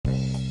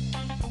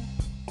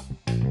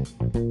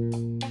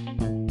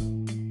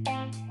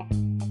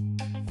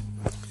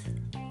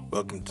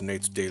Welcome to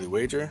Nate's Daily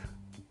Wager.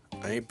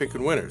 I ain't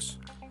picking winners,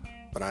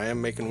 but I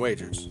am making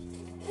wagers.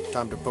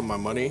 Time to put my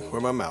money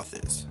where my mouth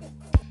is.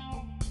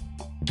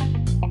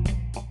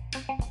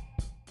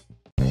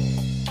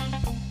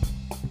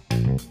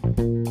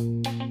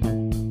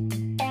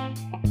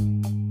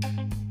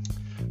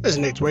 This is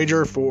Nate's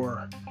Wager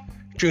for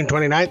June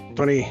 29th,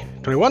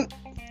 2021.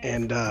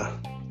 And,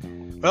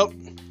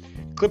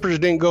 Clippers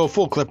didn't go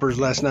full Clippers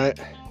last night.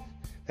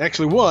 They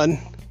actually won,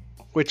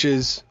 which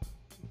is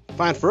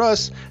fine for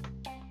us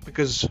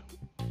because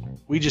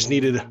we just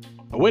needed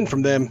a win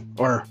from them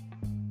or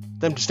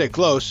them to stay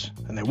close,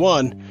 and they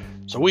won,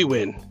 so we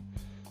win.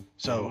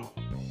 So,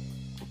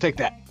 we'll take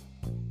that.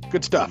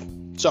 Good stuff.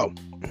 So,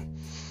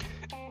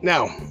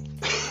 now,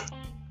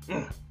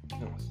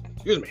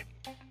 excuse me.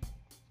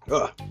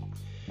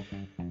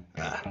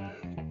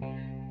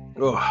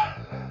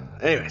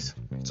 Anyways,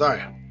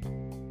 sorry.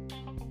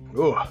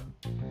 All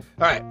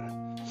right.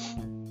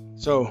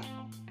 So,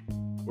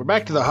 we're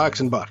back to the Hawks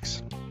and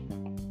Bucks.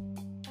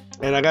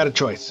 And I got a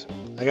choice.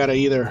 I got to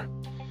either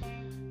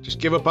just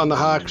give up on the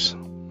Hawks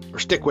or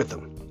stick with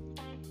them.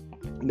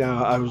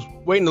 Now, I was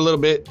waiting a little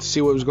bit to see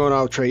what was going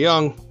on with Trae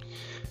Young.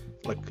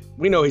 Like,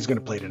 we know he's going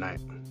to play tonight.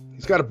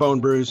 He's got a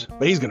bone bruise,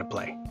 but he's going to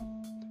play.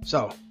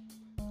 So,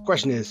 the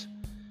question is,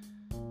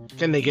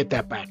 can they get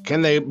that back?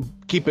 Can they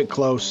keep it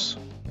close?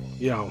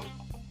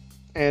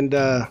 And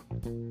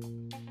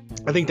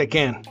I think they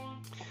can.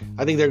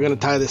 I think they're going to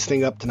tie this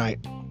thing up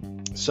tonight.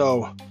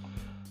 So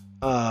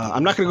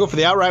I'm not going to go for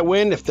the outright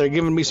win. If they're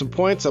giving me some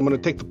points, I'm going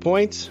to take the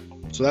points.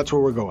 So that's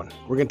where we're going.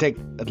 We're going to take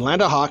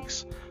Atlanta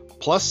Hawks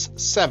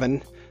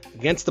 +7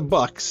 against the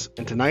Bucks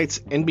in tonight's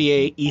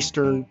NBA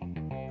Eastern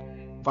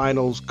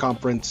Finals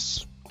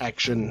Conference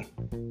Action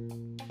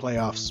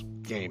Playoffs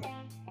game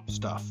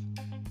stuff.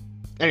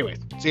 Anyway,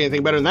 see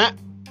anything better than that?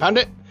 Pound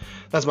it.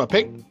 That's my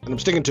pick, and I'm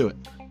sticking to it.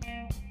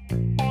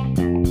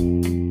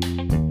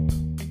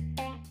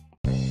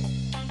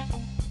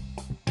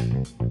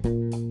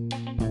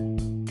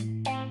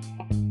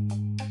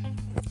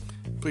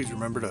 Please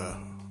remember to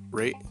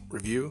rate,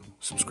 review,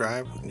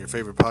 subscribe in your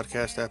favorite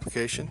podcast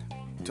application.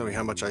 Tell me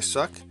how much I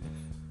suck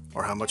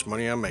or how much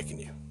money I'm making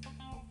you.